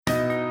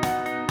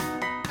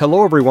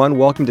Hello, everyone.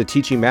 Welcome to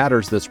Teaching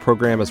Matters. This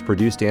program is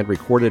produced and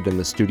recorded in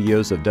the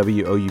studios of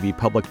WOUB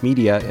Public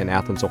Media in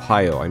Athens,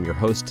 Ohio. I'm your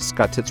host,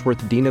 Scott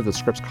Titsworth, Dean of the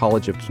Scripps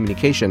College of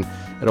Communication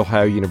at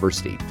Ohio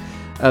University.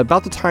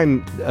 About the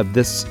time of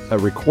this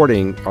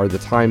recording are the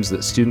times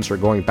that students are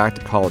going back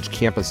to college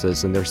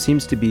campuses, and there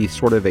seems to be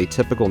sort of a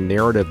typical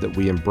narrative that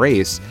we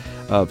embrace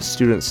of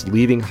students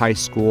leaving high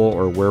school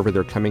or wherever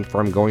they're coming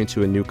from, going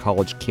to a new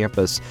college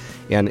campus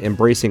and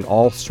embracing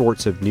all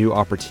sorts of new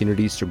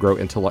opportunities to grow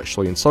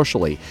intellectually and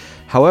socially.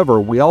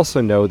 However, we also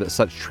know that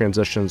such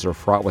transitions are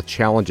fraught with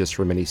challenges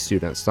for many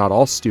students. Not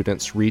all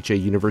students reach a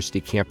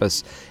university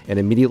campus and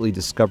immediately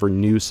discover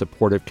new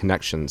supportive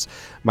connections.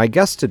 My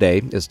guest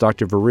today is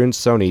Dr. Varun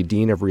Soni,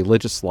 Dean of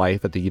Religious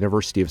Life at the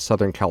University of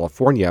Southern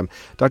California.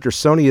 Dr.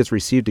 Soni has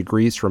received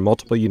degrees from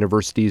multiple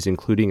universities,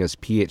 including his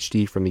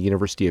PhD from the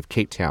University of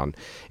Cape Town.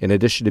 In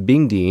addition to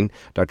being Dean,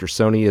 Dr.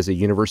 Soni is a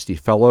University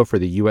Fellow for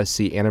the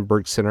USC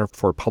Annenberg Center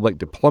for Public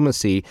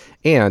Diplomacy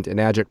and an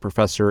adjunct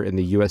professor in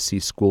the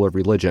USC School of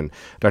Religion.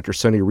 Dr.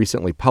 Soni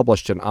recently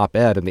published an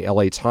op-ed in the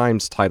LA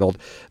Times titled,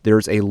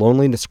 "There's a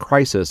Loneliness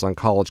Crisis on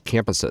College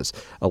Campuses."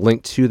 A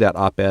link to that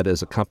op-ed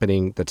is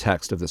accompanying the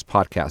text of this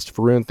podcast.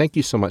 Varun, thank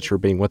you so much for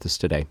being with us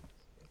today.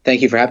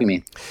 Thank you for having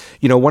me.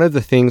 You know, one of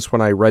the things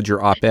when I read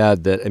your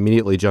op-ed that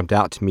immediately jumped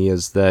out to me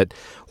is that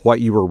what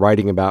you were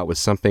writing about was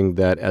something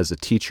that as a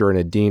teacher and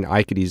a dean,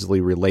 I could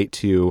easily relate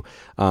to,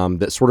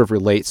 that sort of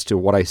relates to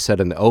what I said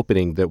in the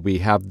opening, that we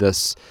have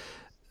this,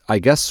 I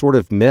guess, sort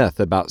of myth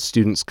about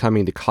students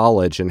coming to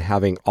college and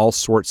having all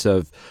sorts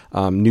of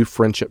new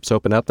friendships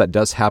open up. That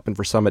does happen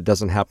for some. It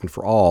doesn't happen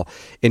for all.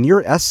 In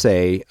your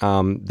essay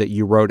that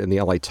you wrote in the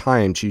LA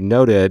Times, you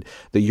noted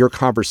that your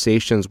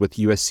conversations with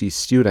USC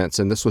students,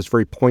 and this was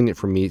very poignant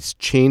for me,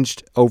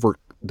 changed over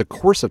the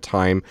course of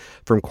time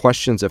from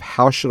questions of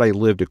how should I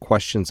live to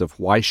questions of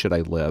why should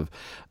I live.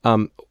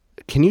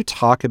 Can you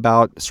talk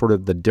about sort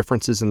of the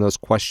differences in those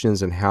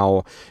questions and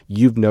how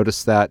you've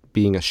noticed that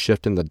being a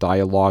shift in the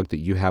dialogue that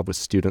you have with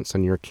students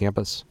on your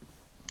campus?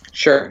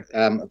 Sure.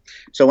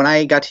 So when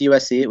I got to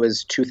USC, it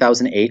was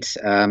 2008.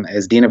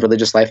 As Dean of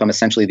Religious Life, I'm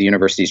essentially the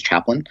university's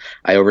chaplain.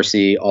 I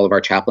oversee all of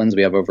our chaplains.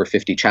 We have over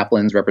 50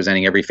 chaplains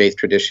representing every faith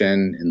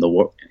tradition in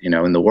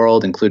the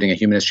world, including a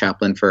humanist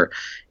chaplain for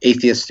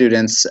atheist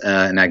students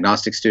and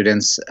agnostic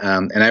students.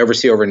 And I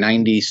oversee over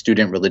 90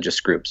 student religious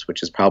groups,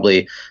 which is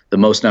probably the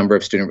most number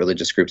of student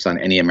religious groups on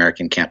any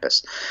American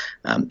campus.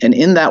 And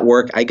in that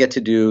work, I get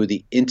to do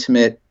the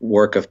intimate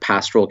work of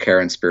pastoral care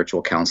and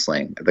spiritual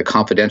counseling, the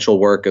confidential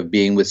work of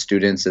being with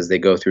students as they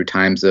go through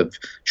times of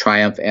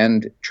triumph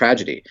and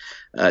tragedy,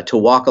 to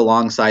walk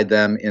alongside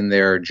them in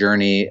their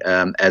journey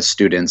as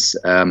students,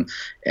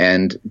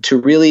 and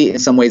to really, in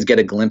some ways, get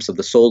a glimpse of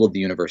the soul of the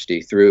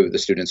university through the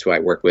students who I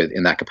work with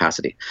in that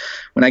capacity.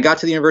 When I got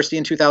to the university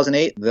in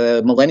 2008,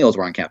 the millennials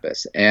were on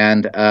campus,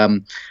 and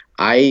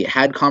I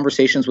had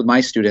conversations with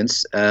my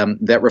students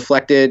that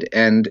reflected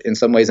and in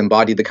some ways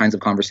embodied the kinds of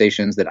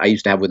conversations that I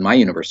used to have with my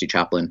university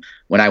chaplain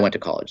when I went to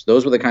college.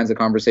 Those were the kinds of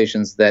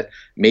conversations that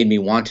made me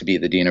want to be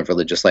the Dean of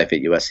Religious Life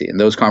at USC. And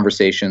those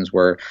conversations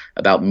were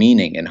about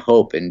meaning and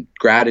hope and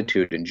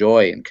gratitude and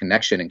joy and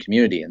connection and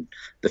community and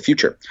the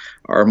future.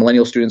 Our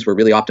millennial students were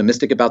really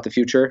optimistic about the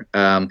future.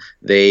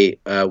 They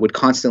would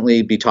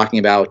constantly be talking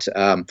about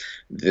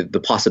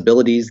the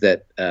possibilities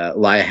that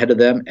lie ahead of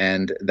them,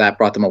 and that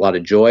brought them a lot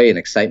of joy and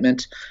excitement.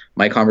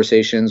 My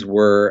conversations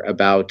were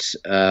about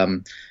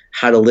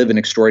how to live an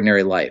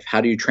extraordinary life.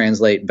 How do you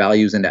translate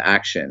values into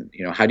action?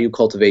 How do you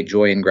cultivate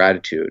joy and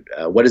gratitude?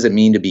 What does it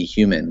mean to be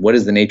human? What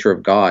is the nature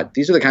of God?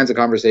 These are the kinds of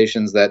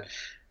conversations that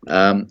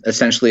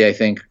essentially, I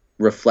think,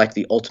 reflect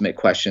the ultimate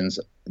questions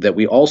that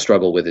we all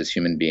struggle with as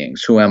human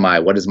beings. Who am I?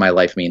 What does my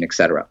life mean,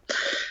 etc.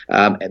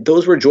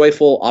 Those were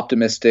joyful,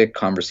 optimistic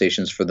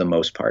conversations for the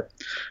most part.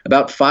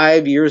 About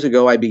 5 years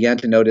ago, I began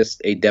to notice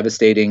a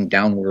devastating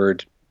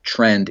downward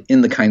trend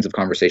in the kinds of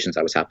conversations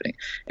that was happening.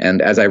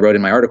 And as I wrote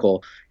in my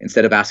article,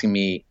 instead of asking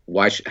me,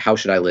 how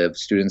should I live?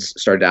 Students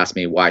started to ask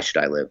me, why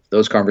should I live?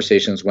 Those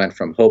conversations went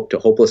from hope to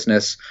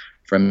hopelessness,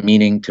 from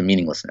meaning to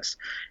meaninglessness.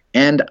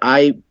 And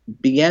I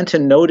began to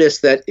notice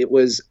that it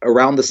was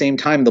around the same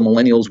time the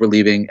millennials were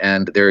leaving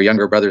and their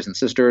younger brothers and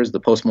sisters, the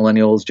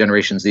post-millennials,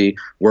 Generation Z,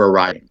 were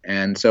arriving.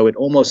 And so it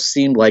almost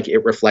seemed like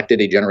it reflected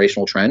a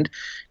generational trend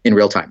in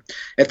real time.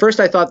 At first,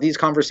 I thought these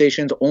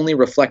conversations only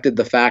reflected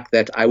the fact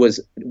that I was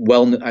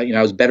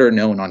I was better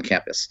known on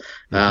campus,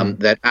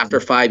 that after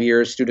 5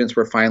 years, students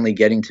were finally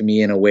getting to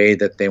me in a way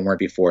that they weren't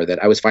before,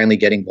 that I was finally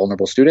getting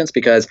vulnerable students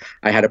because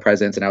I had a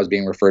presence and I was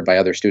being referred by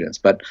other students.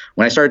 But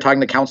when I started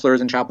talking to counselors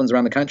and chaplains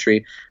around the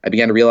country, I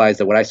began to realize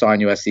that what I saw on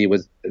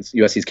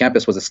USC's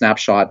campus was a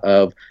snapshot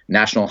of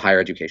national higher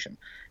education.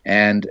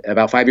 And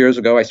about 5 years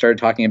ago, I started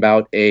talking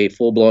about a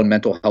full-blown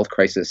mental health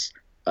crisis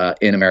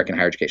in American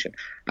higher education.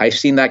 I've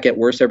seen that get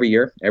worse every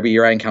year. Every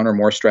year I encounter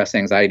more stress,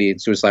 anxiety,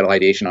 and suicidal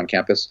ideation on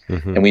campus.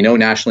 And we know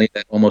nationally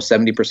that almost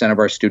 70% of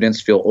our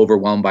students feel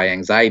overwhelmed by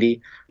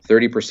anxiety.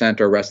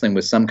 30% are wrestling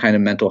with some kind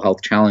of mental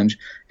health challenge,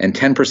 and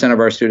 10% of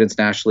our students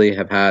nationally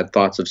have had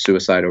thoughts of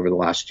suicide over the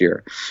last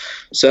year.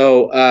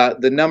 So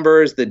the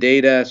numbers, the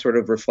data sort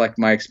of reflect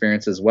my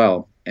experience as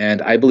well.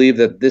 And I believe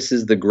that this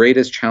is the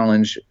greatest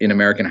challenge in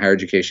American higher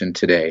education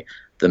today,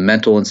 the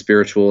mental and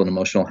spiritual and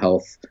emotional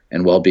health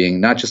and well-being,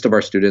 not just of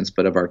our students,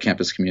 but of our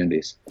campus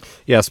communities.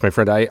 Yes, my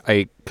friend,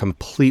 I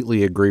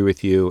completely agree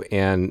with you.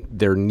 And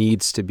there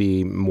needs to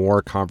be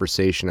more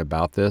conversation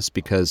about this,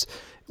 because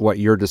what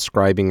you're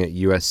describing at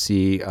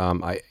USC,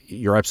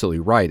 you're absolutely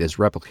right, is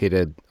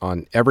replicated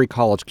on every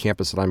college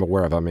campus that I'm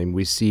aware of. I mean,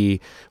 we see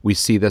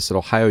this at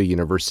Ohio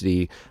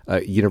University,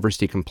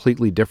 university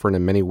completely different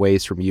in many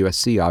ways from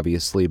USC,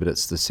 obviously, but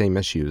it's the same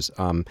issues.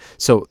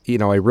 So,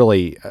 I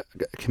really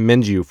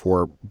commend you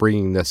for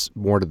bringing this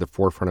more to the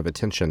forefront of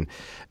attention.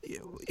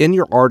 In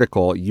your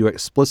article, you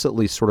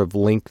explicitly sort of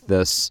link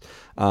this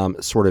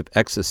sort of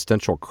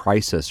existential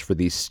crisis for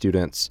these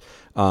students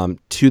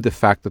to the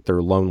fact that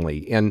they're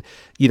lonely. And,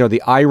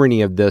 the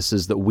irony of this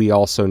is that we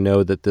also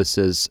know that this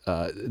is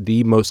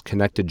the most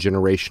connected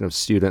generation of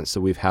students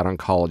that we've had on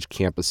college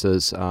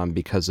campuses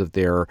because of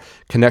their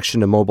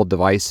connection to mobile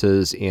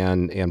devices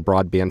and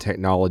broadband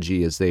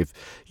technology as they've,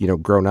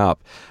 grown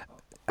up.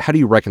 How do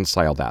you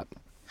reconcile that?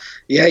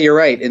 Yeah, you're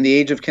right. In the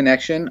age of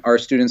connection, our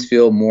students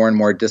feel more and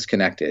more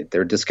disconnected.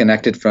 They're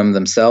disconnected from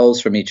themselves,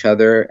 from each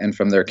other, and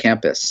from their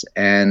campus.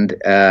 And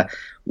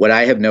what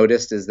I have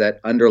noticed is that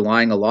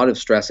underlying a lot of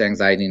stress,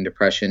 anxiety, and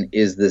depression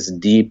is this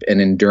deep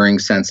and enduring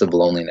sense of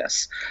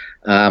loneliness.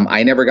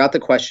 I never got the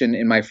question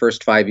in my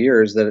first 5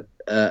 years that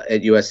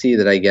at USC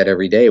that I get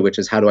every day, which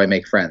is, how do I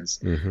make friends?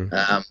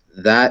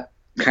 That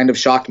kind of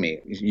shocked me.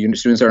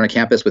 Students are on a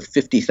campus with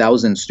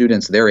 50,000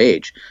 students their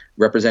age,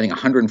 representing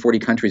 140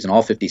 countries in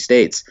all 50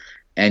 states.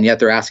 And yet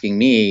they're asking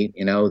me,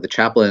 the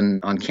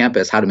chaplain on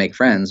campus, how to make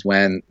friends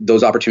when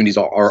those opportunities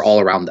are all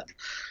around them.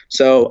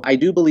 So I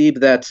do believe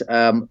that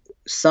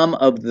some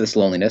of this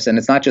loneliness, and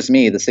it's not just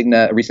me,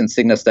 a recent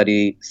Cigna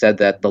study said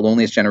that the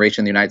loneliest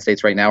generation in the United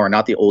States right now are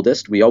not the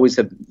oldest. We've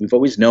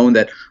always known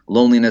that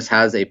loneliness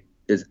as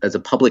a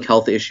public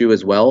health issue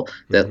as well,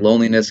 that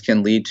loneliness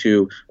can lead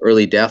to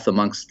early death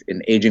amongst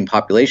an aging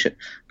population.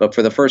 But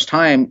for the first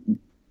time,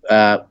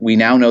 we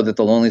now know that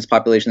the loneliest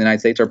population in the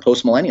United States are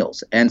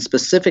post-millennials, and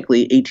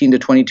specifically 18 to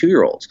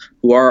 22-year-olds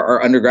who are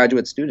our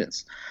undergraduate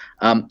students.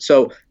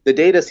 So the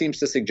data seems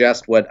to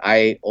suggest what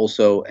I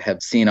also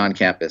have seen on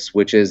campus,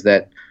 which is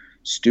that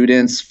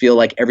students feel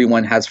like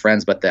everyone has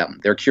friends but them.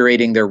 They're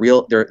curating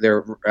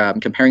they're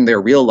comparing their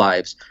real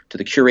lives to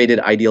the curated,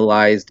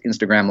 idealized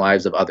Instagram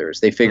lives of others.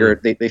 They figure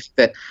they think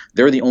that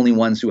they're the only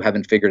ones who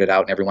haven't figured it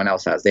out and everyone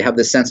else has. They have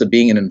this sense of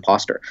being an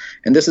imposter.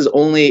 And this is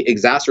only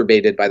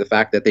exacerbated by the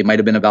fact that they might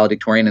have been a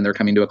valedictorian and they're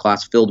coming to a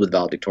class filled with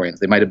valedictorians.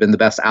 They might have been the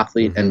best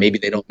athlete and maybe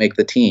they don't make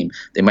the team.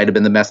 They might have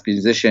been the best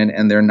musician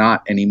and they're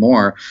not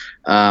anymore.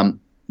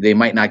 They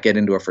might not get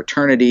into a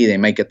fraternity. They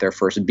might get their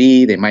first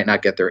B. They might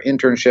not get their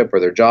internship or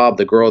their job.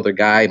 The girl or the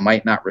guy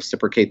might not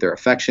reciprocate their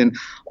affection.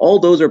 All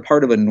those are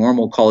part of a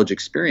normal college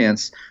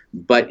experience,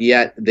 but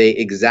yet they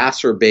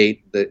exacerbate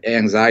the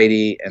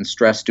anxiety and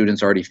stress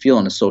students already feel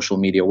in a social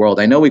media world.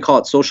 I know we call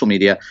it social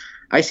media.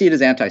 I see it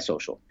as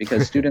antisocial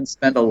because students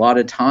spend a lot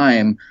of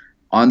time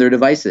on their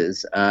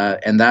devices,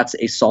 and that's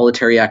a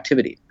solitary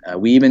activity.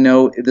 We even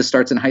know this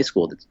starts in high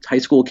school. High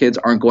school kids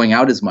aren't going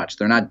out as much.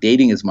 They're not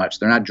dating as much.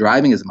 They're not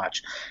driving as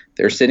much.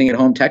 They're sitting at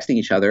home texting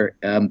each other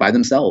by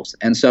themselves.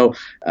 And so,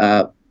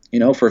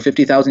 for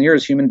 50,000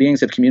 years, human beings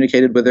have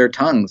communicated with their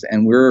tongues,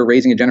 and we're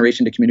raising a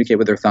generation to communicate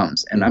with their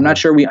thumbs. And I'm not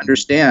sure we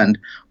understand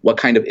what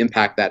kind of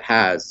impact that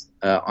has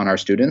on our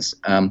students,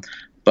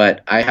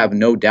 but I have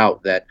no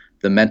doubt that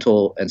the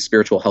mental and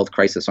spiritual health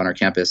crisis on our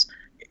campus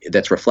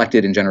that's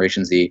reflected in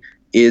Generation Z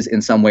is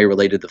in some way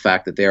related to the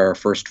fact that they are our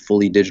first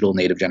fully digital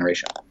native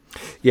generation.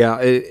 Yeah,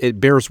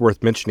 it bears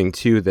worth mentioning,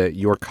 too, that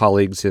your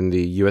colleagues in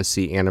the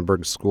USC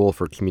Annenberg School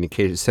for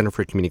Communication, Center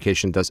for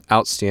Communication does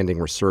outstanding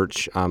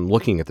research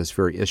looking at this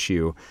very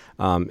issue.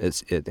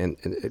 It's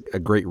a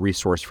great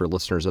resource for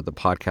listeners of the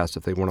podcast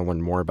if they want to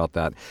learn more about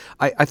that.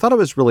 I thought it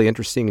was really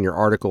interesting in your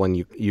article, and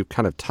you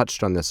kind of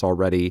touched on this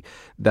already,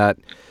 that,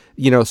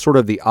 sort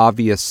of the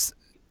obvious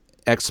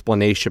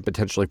explanation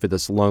potentially for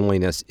this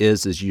loneliness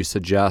is, as you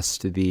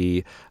suggest,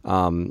 the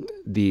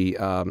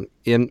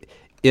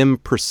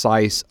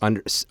imprecise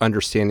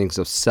understandings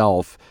of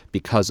self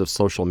because of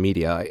social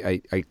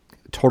media. I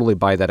totally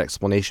buy that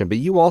explanation, but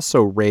you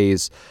also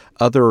raise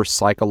other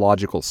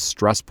psychological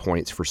stress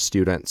points for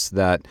students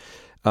that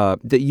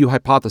you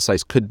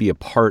hypothesize could be a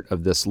part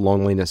of this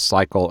loneliness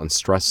cycle and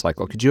stress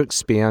cycle. Could you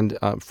expand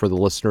for the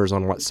listeners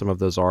on what some of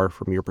those are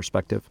from your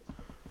perspective?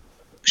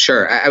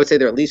 Sure. I would say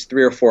there are at least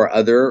 3 or 4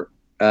 other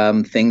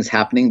things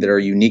happening that are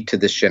unique to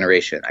this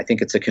generation. I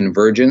think it's a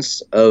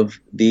convergence of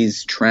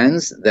these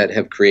trends that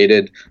have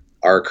created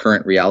our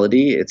current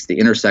reality. It's the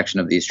intersection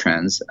of these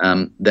trends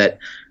that,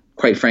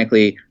 quite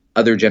frankly,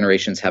 other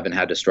generations haven't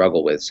had to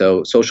struggle with.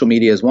 So social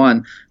media is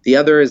one. The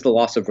other is the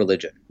loss of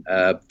religion.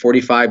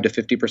 45 to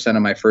 50%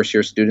 of my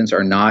first-year students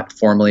are not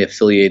formally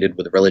affiliated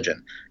with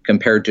religion,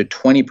 compared to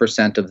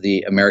 20% of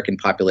the American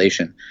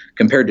population,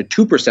 compared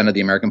to 2% of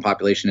the American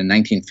population in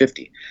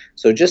 1950.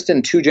 So just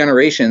in 2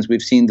 generations,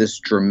 we've seen this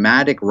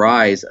dramatic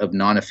rise of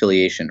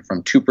non-affiliation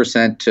from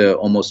 2% to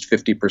almost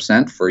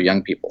 50% for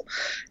young people.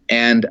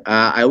 And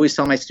I always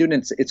tell my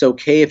students, it's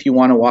okay if you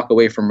want to walk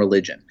away from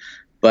religion,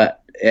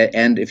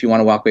 and if you want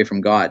to walk away from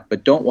God,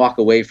 but don't walk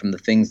away from the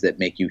things that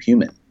make you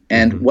human.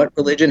 And what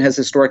religion has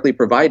historically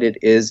provided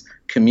is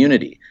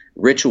community,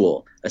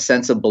 ritual, a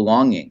sense of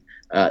belonging,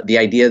 the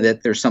idea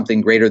that there's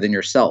something greater than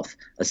yourself,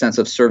 a sense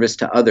of service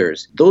to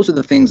others. Those are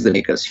the things that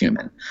make us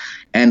human.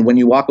 And when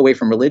you walk away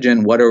from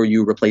religion, what are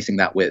you replacing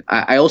that with?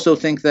 I also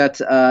think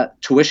that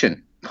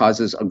tuition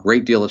causes a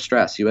great deal of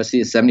stress. USC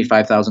is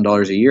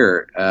 $75,000 a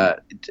year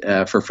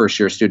for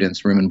first-year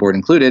students, room and board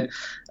included.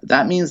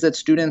 That means that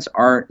students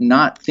are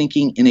not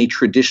thinking in a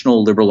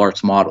traditional liberal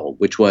arts model,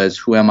 which was,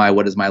 who am I?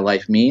 What does my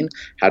life mean?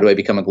 How do I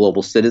become a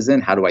global citizen?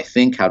 How do I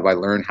think? How do I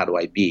learn? How do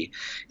I be?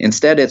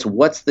 Instead, it's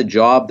what's the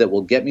job that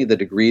will get me the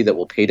degree that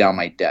will pay down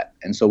my debt?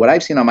 And so what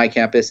I've seen on my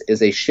campus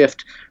is a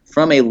shift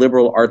from a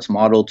liberal arts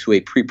model to a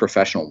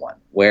pre-professional one,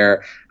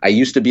 where I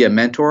used to be a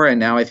mentor, and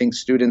now I think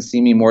students see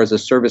me more as a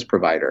service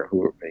provider.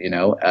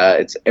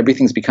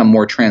 Everything's become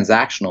more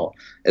transactional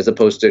as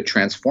opposed to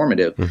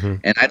transformative.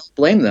 And I don't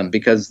blame them,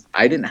 because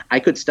I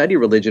could study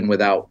religion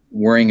without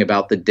worrying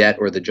about the debt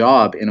or the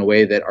job in a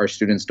way that our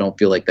students don't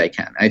feel like they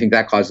can. I think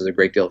that causes a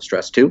great deal of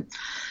stress too.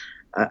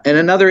 And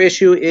another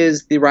issue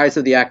is the rise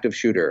of the active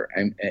shooter.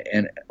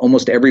 And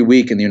almost every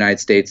week in the United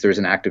States, there's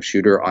an active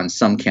shooter on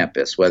some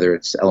campus, whether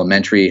it's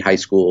elementary, high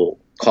school,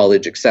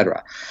 college,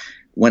 etc.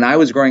 When I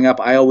was growing up,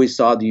 I always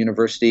saw the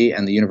university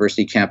and the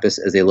university campus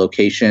as a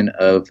location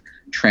of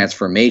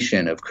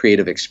transformation, of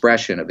creative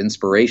expression, of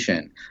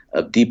inspiration,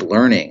 of deep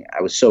learning.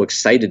 I was so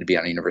excited to be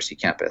on a university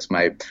campus.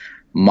 My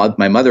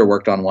mother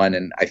worked on one,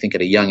 and I think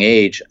at a young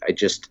age,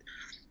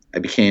 I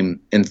became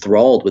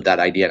enthralled with that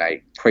idea, and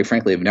I, quite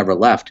frankly, have never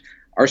left.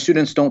 Our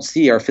students don't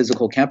see our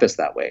physical campus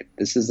that way.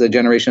 This is a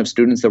generation of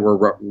students that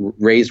were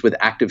raised with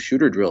active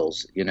shooter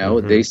drills.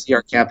 They see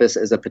our campus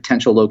as a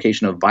potential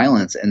location of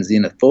violence and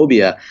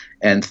xenophobia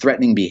and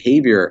threatening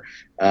behavior.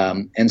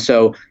 And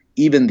so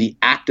even the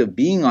act of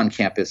being on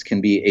campus can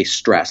be a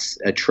stress,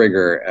 a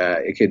trigger.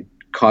 It could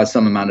cause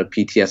some amount of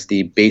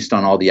PTSD based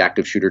on all the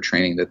active shooter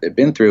training that they've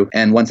been through.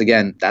 And once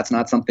again, that's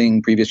not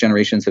something previous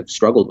generations have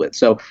struggled with.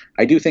 So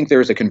I do think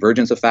there's a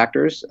convergence of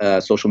factors,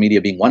 social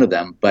media being one of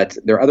them, but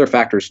there are other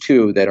factors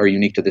too that are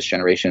unique to this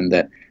generation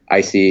that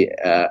I see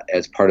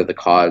as part of the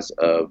cause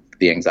of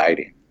the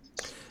anxiety.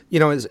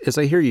 As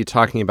I hear you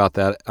talking about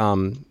that, I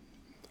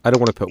don't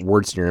want to put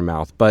words in your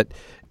mouth, but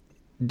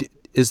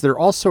is there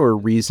also a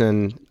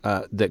reason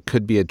that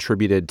could be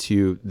attributed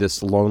to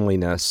this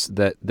loneliness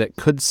that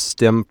could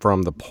stem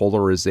from the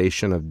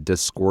polarization of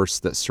discourse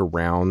that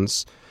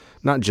surrounds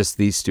not just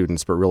these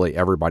students, but really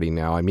everybody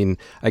now? I mean,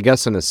 I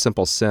guess in a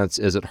simple sense,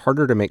 is it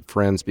harder to make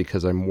friends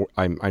because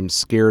I'm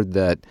scared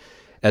that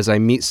as I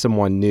meet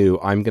someone new,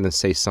 I'm going to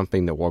say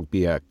something that will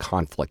be a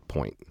conflict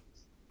point?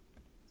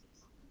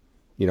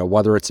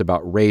 Whether it's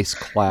about race,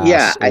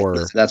 class,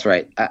 or... That's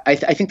right. I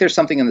think there's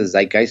something in the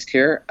zeitgeist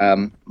here.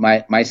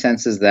 My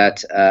sense is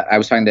that I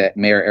was talking to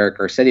Mayor Eric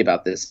Garcetti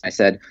about this. I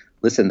said,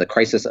 listen, the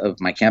crisis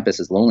of my campus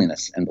is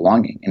loneliness and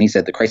belonging. And he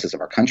said the crisis of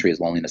our country is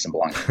loneliness and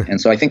belonging.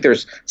 And so I think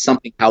there's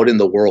something out in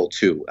the world,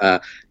 too.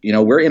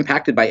 We're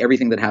impacted by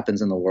everything that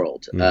happens in the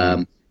world.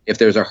 If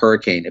there's a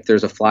hurricane, if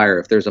there's a fire,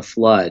 if there's a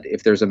flood,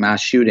 if there's a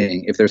mass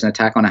shooting, if there's an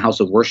attack on a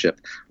house of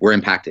worship, we're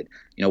impacted.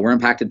 We're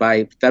impacted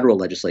by federal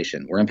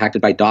legislation. We're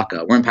impacted by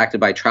DACA. We're impacted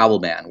by travel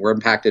ban. We're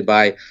impacted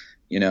by,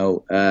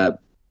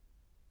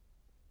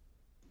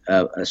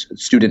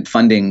 student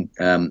funding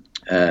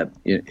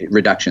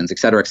reductions, et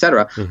cetera, et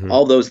cetera.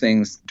 All those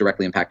things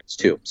directly impact us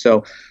too.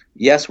 So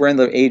yes, we're in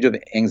the age of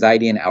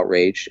anxiety and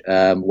outrage.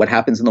 What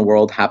happens in the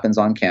world happens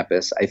on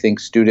campus. I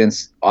think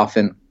students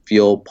often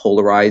feel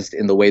polarized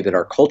in the way that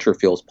our culture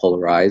feels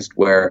polarized,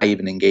 where I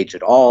even engage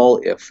at all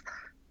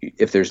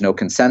if there's no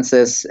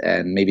consensus,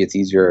 and maybe it's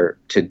easier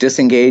to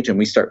disengage. And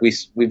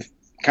we've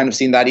kind of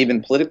seen that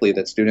even politically,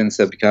 that students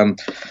have become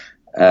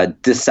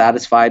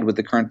dissatisfied with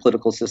the current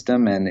political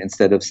system, and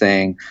instead of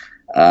saying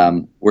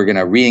we're going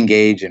to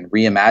re-engage and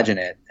reimagine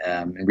it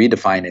and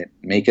redefine it,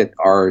 make it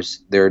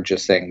ours, they're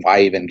just saying,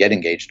 why even get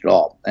engaged at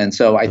all? And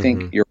so I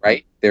think you're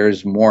right.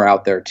 There's more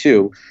out there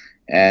too.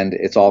 And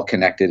it's all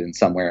connected in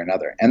some way or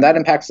another. And that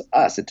impacts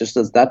us.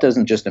 That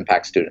doesn't just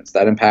impact students.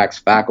 That impacts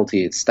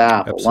faculty,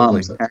 staff,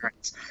 Absolutely. Alums,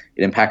 parents.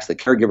 It impacts the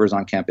caregivers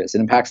on campus.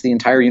 It impacts the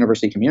entire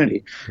university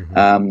community.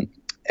 And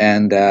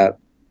I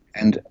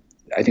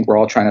think we're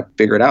all trying to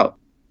figure it out.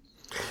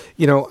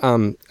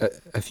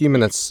 A few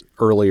minutes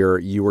earlier,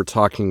 you were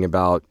talking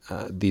about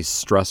these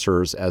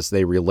stressors as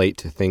they relate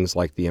to things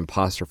like the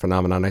imposter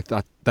phenomenon. I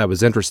thought that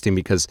was interesting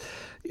because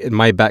in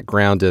my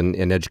background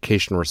in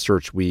education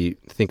research, we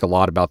think a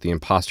lot about the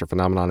imposter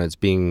phenomenon as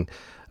being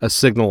a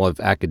signal of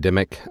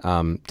academic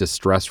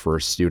distress for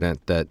a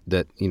student that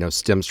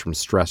stems from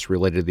stress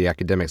related to the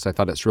academics. I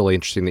thought it's really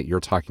interesting that you're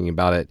talking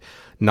about it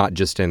not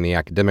just in the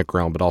academic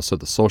realm, but also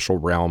the social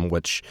realm,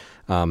 which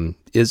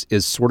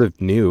is sort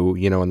of new,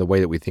 in the way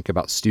that we think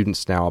about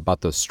students now,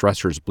 about those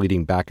stressors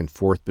bleeding back and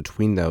forth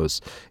between those,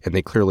 and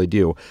they clearly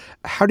do.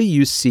 How do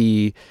you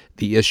see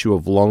the issue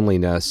of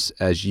loneliness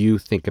as you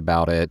think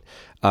about it,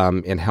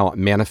 and how it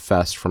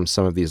manifests from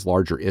some of these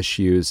larger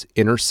issues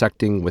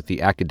intersecting with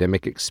the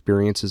academic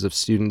experiences of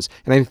students?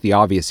 And I think the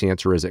obvious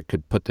answer is it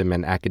could put them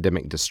in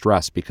academic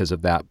distress because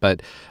of that.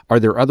 But are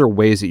there other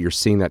ways that you're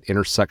seeing that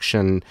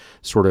intersection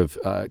sort of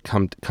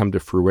come to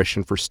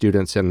fruition for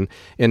students in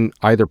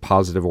either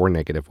positive or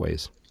negative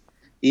ways?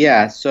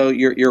 Yeah, so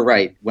you're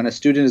right. When a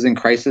student is in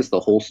crisis, the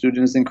whole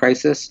student is in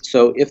crisis.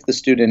 So if the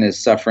student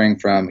is suffering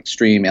from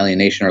extreme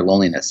alienation or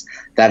loneliness,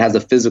 that has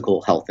a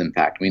physical health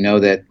impact. We know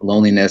that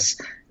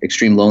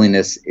extreme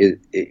loneliness, it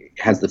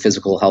has the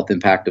physical health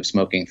impact of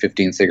smoking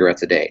 15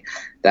 cigarettes a day.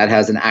 That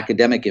has an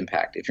academic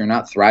impact. If you're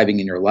not thriving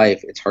in your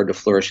life, it's hard to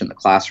flourish in the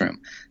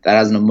classroom. That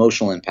has an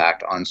emotional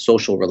impact on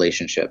social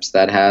relationships.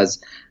 That has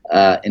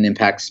an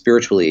impact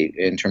spiritually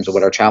in terms of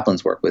what our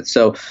chaplains work with.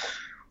 So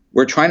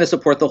we're trying to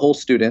support the whole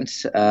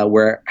student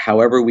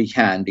however we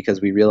can,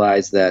 because we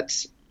realize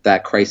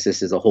that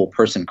crisis is a whole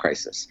person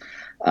crisis.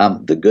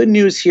 The good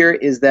news here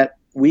is that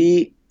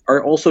we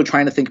are also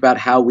trying to think about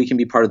how we can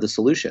be part of the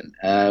solution.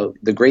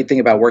 The great thing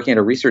about working at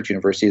a research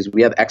university is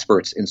we have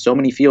experts in so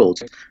many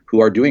fields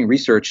who are doing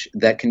research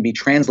that can be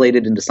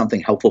translated into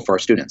something helpful for our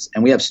students.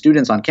 And we have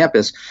students on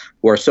campus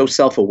who are so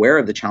self-aware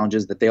of the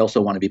challenges that they also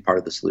want to be part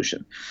of the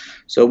solution.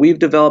 So we've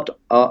developed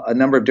a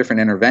number of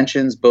different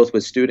interventions, both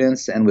with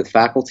students and with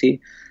faculty,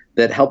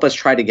 that help us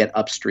try to get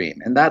upstream.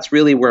 And that's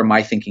really where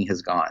my thinking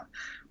has gone.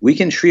 We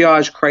can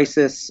triage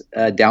crisis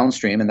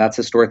downstream, and that's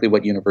historically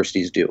what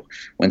universities do.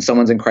 When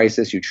someone's in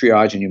crisis, you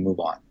triage and you move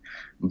on.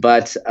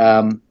 But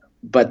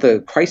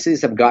the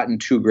crises have gotten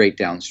too great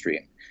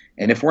downstream.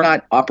 And if we're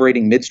not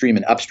operating midstream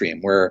and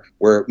upstream, where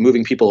we're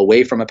moving people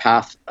away from a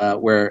path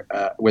where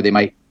they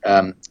might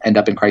end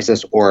up in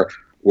crisis, or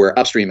we're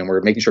upstream and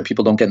we're making sure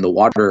people don't get in the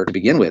water to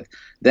begin with,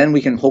 then we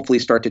can hopefully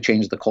start to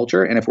change the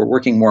culture. And if we're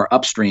working more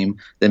upstream,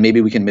 then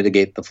maybe we can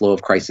mitigate the flow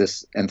of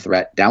crisis and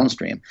threat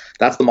downstream.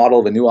 That's the model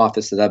of a new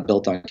office that I've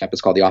built on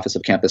campus called the Office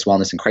of Campus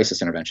Wellness and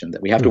Crisis Intervention,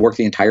 that we have to work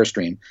the entire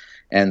stream.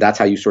 And that's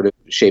how you sort of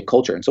shape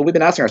culture. And so we've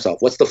been asking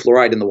ourselves, what's the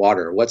fluoride in the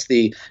water? What's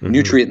the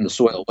nutrient in the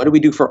soil? What do we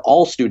do for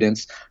all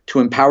students to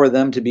empower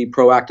them to be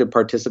proactive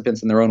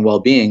participants in their own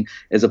well-being,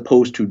 as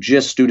opposed to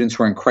just students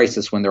who are in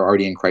crisis when they're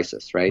already in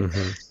crisis, right?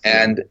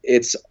 And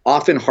it's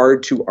often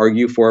hard to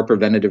argue for a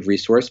preventative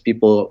resource.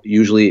 People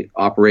usually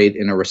operate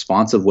in a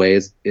responsive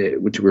way,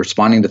 which we're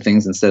responding to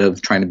things instead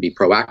of trying to be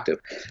proactive.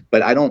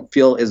 But I don't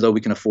feel as though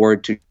we can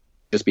afford to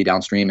just be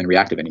downstream and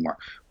reactive anymore.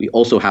 We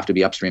also have to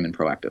be upstream and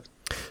proactive.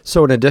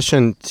 So in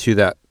addition to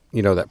that,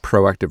 that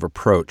proactive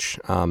approach,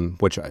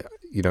 which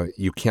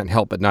you can't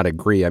help but not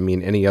agree. I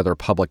mean, any other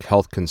public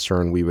health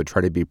concern, we would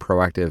try to be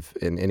proactive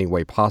in any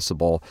way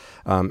possible,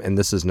 and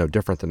this is no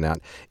different than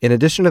that. In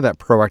addition to that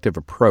proactive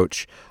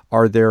approach,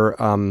 are there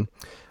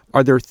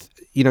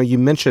you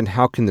mentioned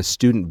how can the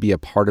student be a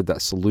part of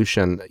that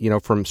solution?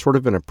 From sort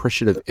of an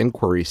appreciative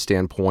inquiry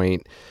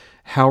standpoint,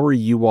 how are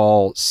you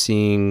all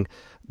seeing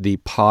the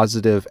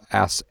positive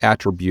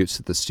attributes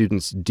that the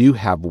students do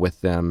have with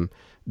them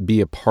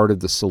be a part of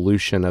the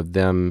solution of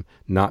them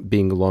not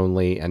being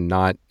lonely and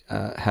not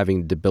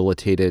having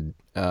debilitated,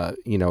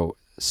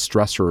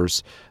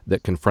 stressors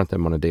that confront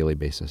them on a daily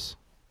basis?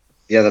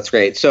 Yeah, that's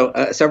great. So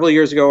several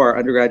years ago, our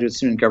undergraduate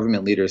student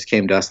government leaders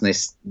came to us, and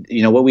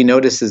they, what we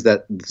noticed is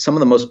that some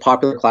of the most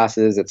popular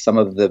classes at some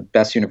of the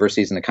best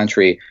universities in the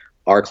country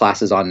are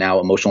classes on now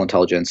emotional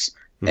intelligence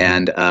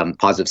and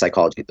positive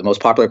psychology. The most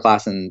popular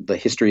class in the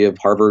history of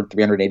Harvard,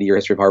 380-year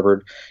history of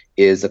Harvard,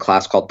 is a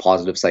class called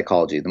positive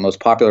psychology. The most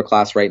popular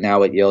class right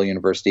now at Yale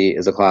University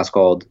is a class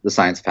called the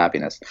science of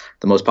happiness.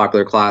 The most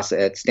popular class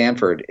at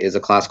Stanford is a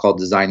class called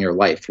Design Your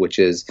Life, which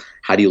is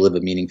how do you live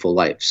a meaningful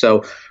life.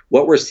 So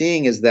what we're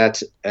seeing is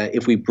that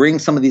if we bring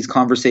some of these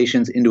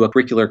conversations into a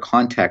curricular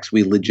context,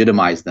 we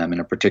legitimize them in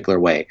a particular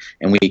way,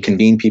 and we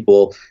convene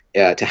people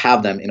to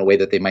have them in a way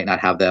that they might not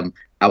have them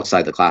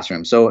outside the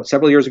classroom. So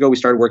several years ago, we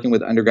started working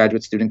with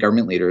undergraduate student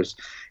government leaders,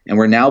 and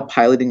we're now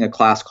piloting a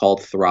class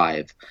called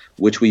Thrive,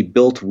 which we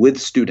built with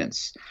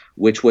students,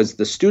 which was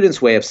the students'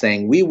 way of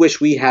saying, we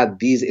wish we had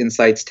these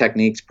insights,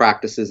 techniques,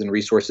 practices, and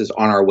resources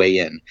on our way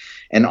in.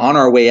 And on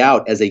our way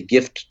out, as a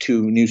gift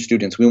to new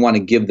students, we want to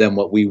give them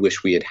what we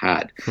wish we had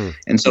had.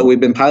 And so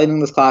we've been piloting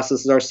this class. This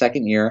is our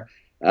second year.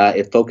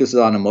 It focuses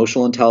on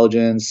emotional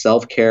intelligence,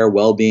 self-care,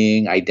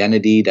 well-being,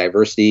 identity,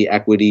 diversity,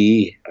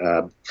 equity,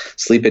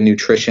 sleep and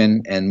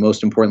nutrition, and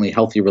most importantly,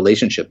 healthy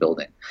relationship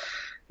building.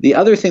 The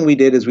other thing we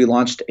did is we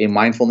launched a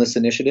mindfulness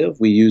initiative.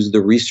 We used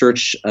the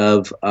research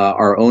of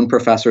our own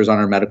professors on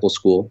our medical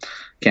school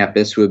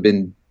campus who have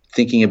been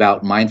thinking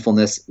about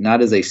mindfulness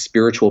not as a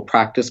spiritual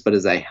practice, but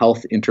as a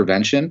health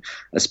intervention,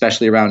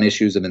 especially around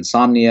issues of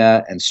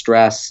insomnia and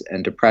stress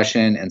and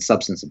depression and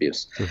substance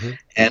abuse. Mm-hmm.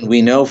 And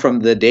we know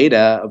from the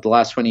data of the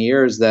last 20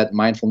 years that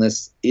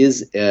mindfulness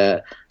is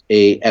a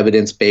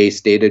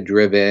evidence-based,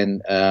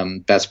 data-driven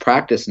best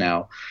practice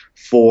now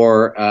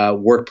for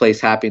workplace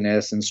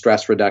happiness and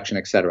stress reduction,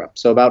 et cetera.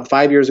 So about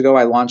 5 years ago,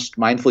 I launched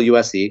Mindful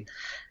USC.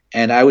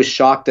 And I was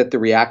shocked at the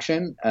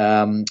reaction.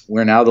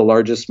 We're now the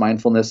largest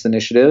mindfulness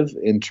initiative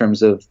in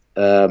terms of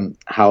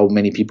how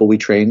many people we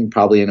train,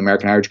 probably in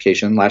American higher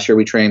education. Last year,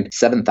 we trained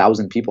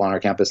 7,000 people on our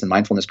campus in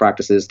mindfulness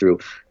practices through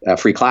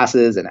free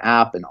classes, an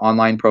app, an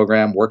online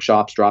program,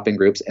 workshops, drop-in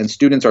groups, and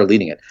students are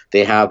leading it.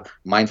 They have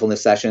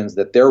mindfulness sessions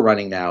that they're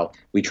running now.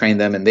 We train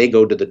them, and they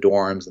go to the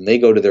dorms, and they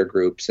go to their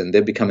groups, and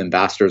they've become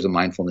ambassadors of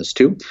mindfulness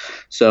too.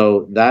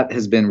 So that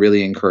has been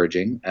really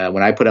encouraging.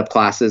 When I put up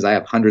classes, I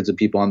have hundreds of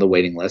people on the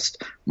waiting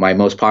list. My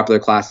most popular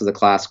class is a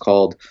class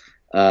called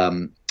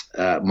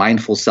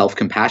Mindful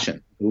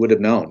Self-Compassion. Who would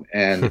have known?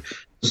 And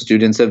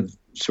students have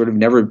sort of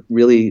never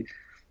really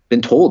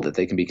been told that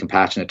they can be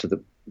compassionate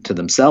to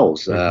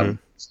themselves. Mm-hmm.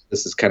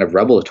 This is kind of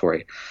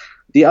revelatory.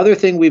 The other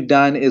thing we've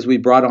done is we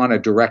brought on a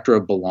director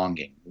of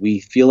belonging.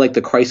 We feel like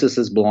the crisis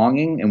is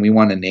belonging and we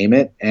want to name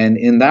it. And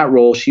in that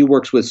role, she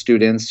works with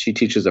students. She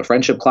teaches a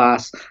friendship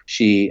class.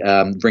 She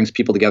brings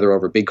people together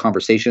over big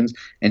conversations.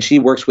 And she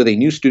works with a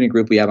new student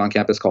group we have on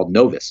campus called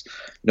Novus.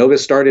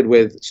 Novus started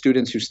with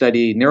students who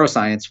study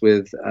neuroscience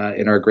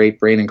in our great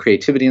Brain and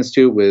Creativity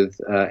Institute with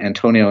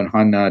Antonio and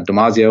Hanna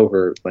Damasio, who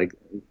are like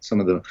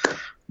some of the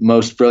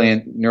most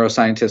brilliant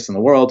neuroscientists in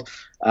the world,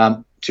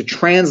 to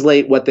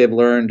translate what they've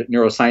learned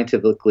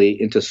neuroscientifically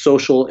into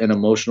social and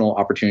emotional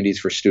opportunities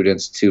for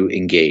students to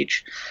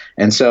engage.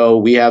 And so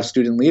we have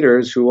student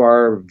leaders who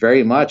are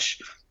very much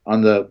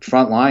on the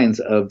front lines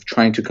of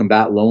trying to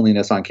combat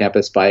loneliness on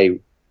campus by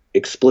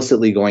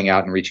explicitly going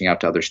out and reaching out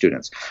to other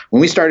students.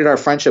 When we started our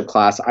friendship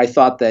class, I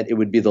thought that it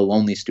would be the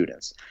lonely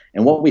students.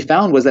 And what we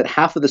found was that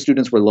half of the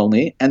students were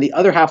lonely and the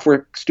other half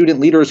were student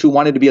leaders who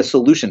wanted to be a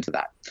solution to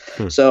that.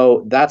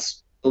 So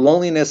that's the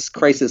loneliness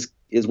crisis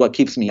is what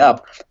keeps me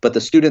up, but the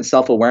student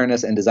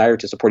self-awareness and desire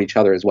to support each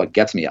other is what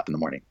gets me up in the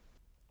morning.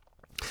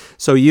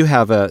 So you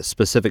have a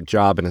specific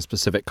job and a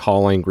specific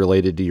calling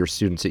related to your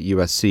students at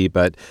USC,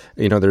 but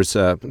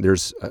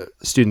there's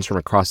students from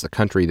across the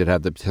country that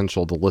have the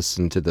potential to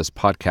listen to this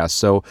podcast.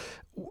 So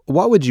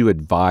what would you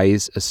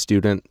advise a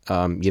student,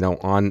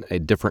 on a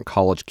different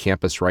college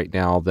campus right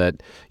now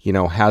that,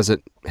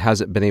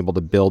 hasn't been able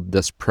to build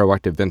this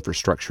proactive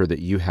infrastructure that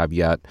you have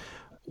yet?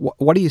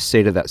 What do you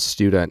say to that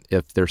student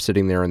if they're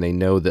sitting there and they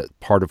know that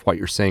part of what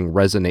you're saying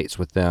resonates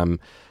with them?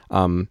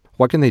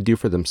 What can they do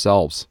for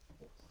themselves?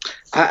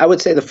 I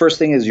would say the first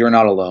thing is you're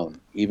not alone.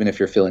 Even if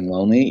you're feeling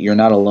lonely, you're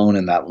not alone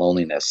in that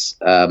loneliness.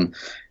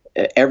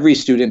 Every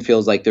student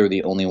feels like they're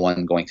the only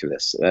one going through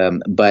this.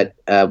 But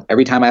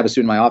every time I have a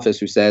student in my office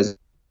who says,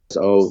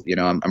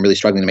 I'm really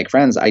struggling to make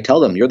friends, I tell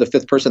them, you're the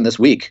fifth person this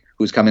week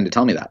who's come in to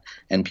tell me that.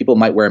 And people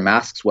might wear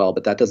masks well,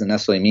 but that doesn't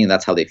necessarily mean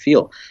that's how they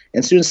feel.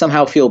 And students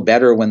somehow feel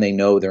better when they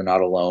know they're not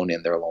alone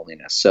in their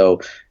loneliness.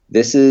 So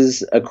this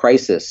is a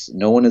crisis.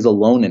 No one is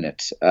alone in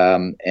it.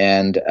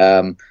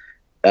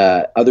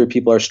 Other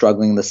people are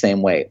struggling the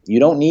same way.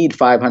 You don't need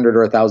 500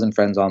 or 1,000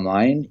 friends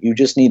online. You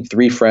just need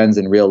 3 friends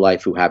in real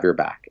life who have your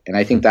back. And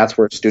I think that's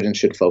where students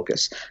should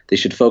focus. They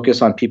should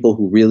focus on people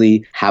who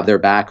really have their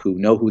back, who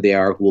know who they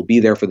are, who will be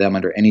there for them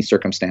under any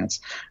circumstance.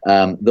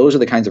 Those are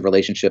the kinds of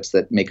relationships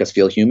that make us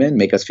feel human,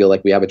 make us feel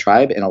like we have a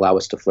tribe, and allow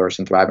us to flourish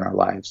and thrive in our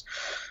lives.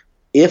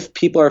 If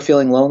people are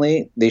feeling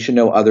lonely, they should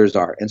know others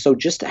are. And so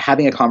just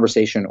having a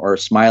conversation or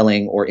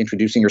smiling or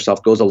introducing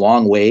yourself goes a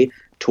long way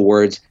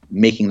towards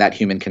making that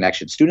human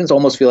connection. Students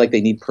almost feel like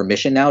they need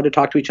permission now to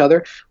talk to each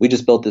other. We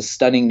just built this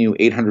stunning new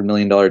 $800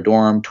 million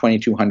dorm,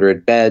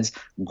 2,200 beds,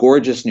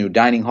 gorgeous new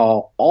dining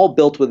hall, all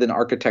built with an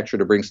architecture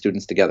to bring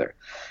students together.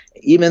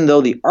 Even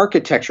though the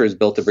architecture is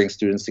built to bring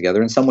students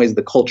together, in some ways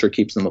the culture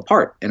keeps them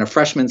apart. And a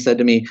freshman said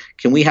to me,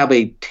 can we have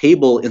a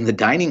table in the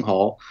dining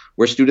hall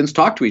where students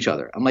talk to each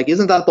other? I'm like,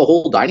 isn't that the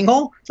whole dining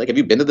hall? It's like, have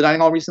you been to the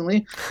dining hall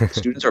recently?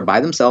 Students are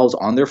by themselves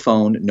on their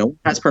phone. No one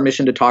has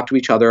permission to talk to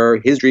each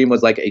other. His dream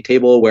was like a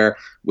table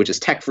which is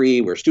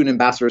tech-free, where student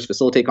ambassadors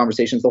facilitate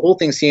conversations. The whole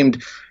thing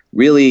seemed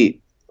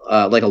really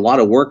like a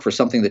lot of work for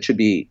something that should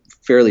be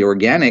fairly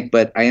organic,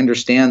 but I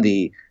understand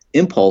the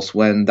impulse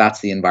when that's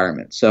the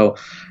environment. So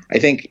I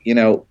think,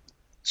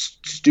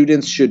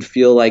 students should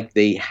feel like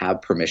they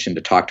have permission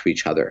to talk to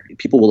each other.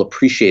 People will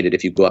appreciate it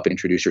if you go up and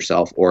introduce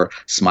yourself or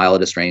smile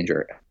at a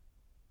stranger.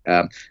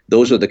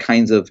 Those are the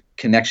kinds of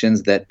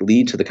connections that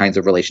lead to the kinds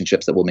of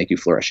relationships that will make you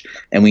flourish.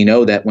 And we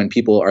know that when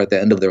people are at the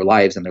end of their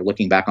lives and they're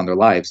looking back on their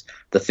lives,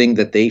 the thing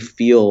that they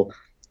feel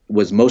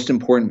was most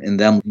important in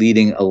them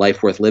leading a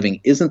life worth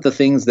living isn't the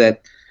things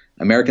that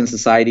American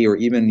society or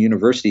even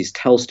universities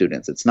tell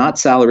students. It's not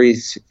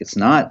salaries, it's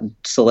not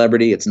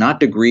celebrity, it's not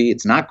degree,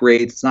 it's not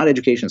grades, it's not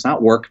education, it's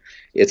not work.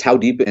 It's how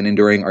deep and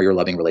enduring are your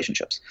loving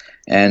relationships.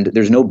 And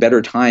there's no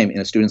better time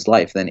in a student's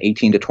life than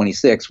 18 to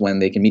 26 when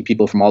they can meet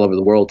people from all over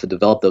the world to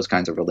develop those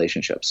kinds of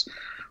relationships.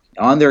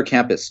 On their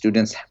campus,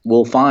 students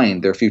will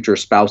find their future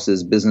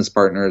spouses, business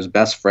partners,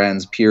 best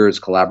friends, peers,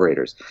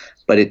 collaborators.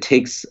 But it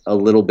takes a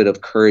little bit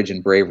of courage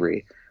and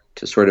bravery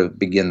to sort of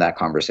begin that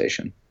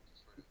conversation.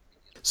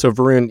 So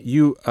Varun,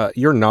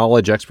 your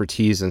knowledge,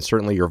 expertise, and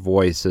certainly your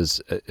voice is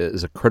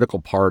a critical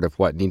part of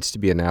what needs to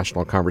be a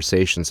national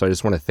conversation. So I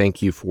just want to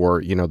thank you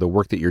for the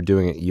work that you're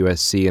doing at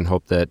USC, and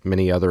hope that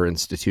many other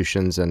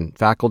institutions and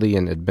faculty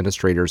and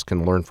administrators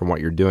can learn from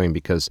what you're doing,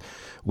 because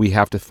we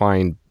have to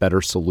find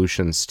better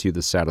solutions to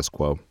the status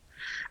quo.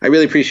 I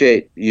really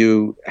appreciate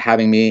you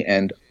having me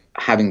and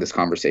having this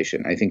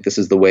conversation. I think this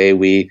is the way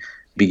we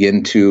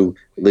begin to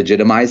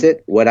legitimize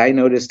it. What I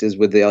noticed is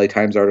with the LA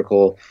Times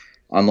article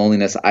on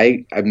loneliness,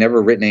 I've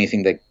never written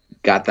anything that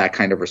got that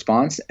kind of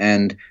response.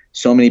 And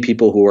so many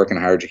people who work in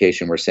higher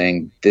education were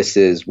saying, this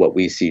is what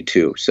we see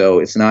too. So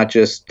it's not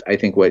just, I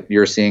think, what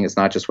you're seeing, it's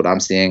not just what I'm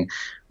seeing.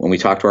 When we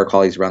talk to our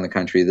colleagues around the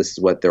country, this is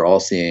what they're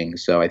all seeing.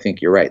 So I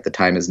think you're right. The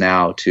time is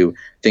now to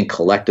think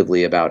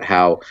collectively about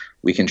how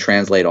we can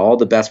translate all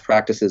the best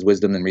practices,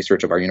 wisdom, and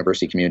research of our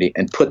university community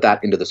and put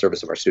that into the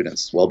service of our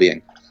students'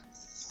 well-being.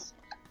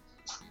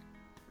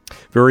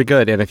 Very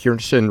good. And if you're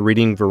interested in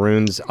reading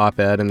Varun's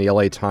op-ed in the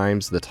LA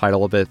Times, the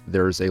title of it,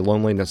 There's a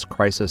Loneliness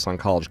Crisis on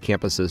College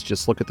Campuses,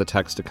 just look at the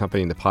text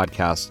accompanying the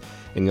podcast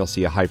and you'll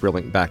see a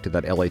hyperlink back to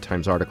that LA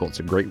Times article. It's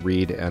a great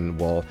read and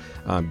will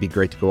be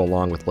great to go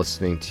along with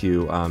listening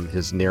to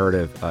his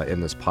narrative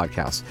in this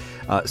podcast.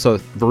 So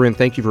Varun,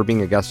 thank you for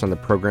being a guest on the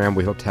program.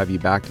 We hope to have you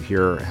back to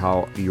hear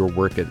how your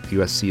work at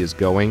USC is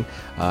going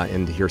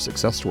and to hear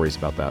success stories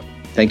about that.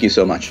 Thank you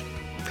so much.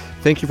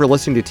 Thank you for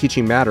listening to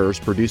Teaching Matters,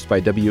 produced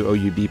by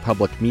WOUB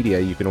Public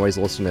Media. You can always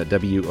listen at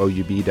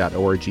woub.org/listen.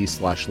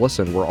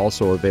 We're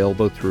also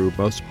available through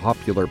most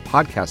popular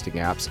podcasting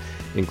apps,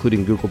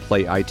 including Google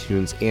Play,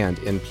 iTunes, and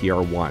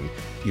NPR One.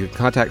 You can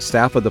contact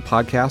staff of the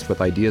podcast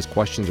with ideas,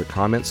 questions, or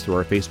comments through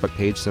our Facebook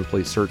page.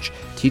 Simply search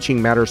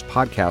Teaching Matters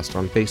Podcast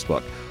on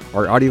Facebook.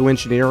 Our audio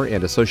engineer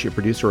and associate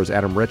producer is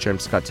Adam Rich. I'm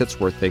Scott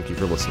Titsworth. Thank you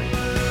for listening.